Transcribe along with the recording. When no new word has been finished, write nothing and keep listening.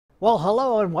Well,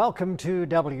 hello and welcome to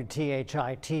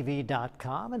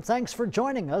WTHI-TV.com, and thanks for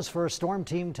joining us for a Storm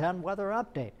Team 10 weather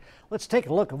update. Let's take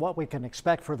a look at what we can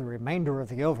expect for the remainder of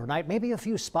the overnight. Maybe a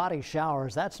few spotty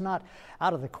showers. That's not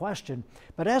out of the question.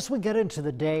 But as we get into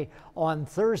the day on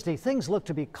Thursday, things look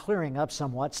to be clearing up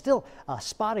somewhat. Still a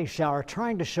spotty shower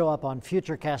trying to show up on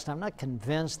Futurecast. I'm not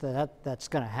convinced that that's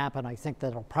going to happen. I think that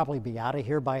it'll probably be out of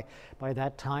here by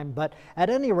that time. But at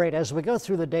any rate, as we go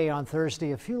through the day on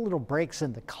Thursday, a few little breaks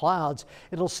in the clouds.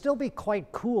 It'll still be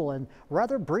quite cool and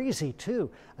rather breezy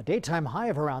too. A daytime high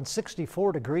of around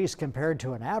 64 degrees compared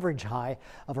to an average high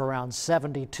of around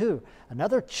 72.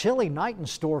 Another chilly night in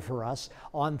store for us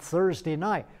on Thursday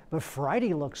night. But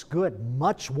Friday looks good,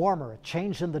 much warmer, a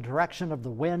change in the direction of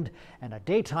the wind, and a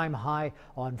daytime high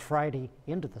on Friday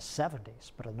into the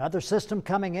 70s. But another system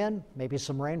coming in, maybe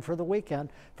some rain for the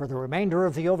weekend. For the remainder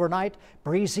of the overnight,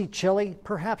 breezy, chilly,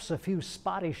 perhaps a few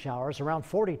spotty showers, around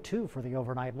 42 for the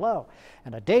overnight low.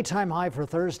 And a daytime high for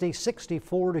Thursday,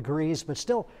 64 degrees, but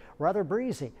still rather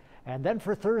breezy. And then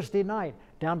for Thursday night,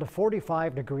 down to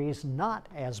 45 degrees, not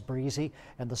as breezy.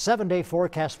 And the 7-day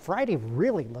forecast, Friday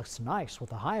really looks nice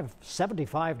with a high of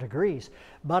 75 degrees.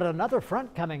 But another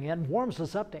front coming in warms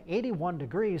us up to 81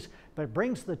 degrees, but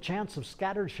brings the chance of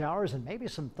scattered showers and maybe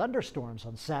some thunderstorms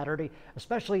on Saturday,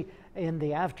 especially in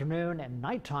the afternoon and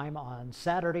nighttime on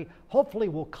Saturday. Hopefully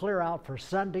we'll clear out for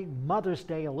Sunday. Mother's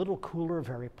Day, a little cooler,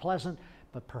 very pleasant,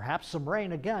 but perhaps some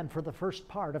rain again for the first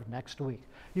part of next week.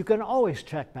 You can always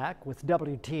check back with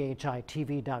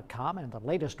WTHI-TV.com and the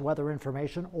latest weather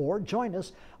information, or join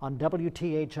us on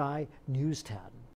WTHI News 10.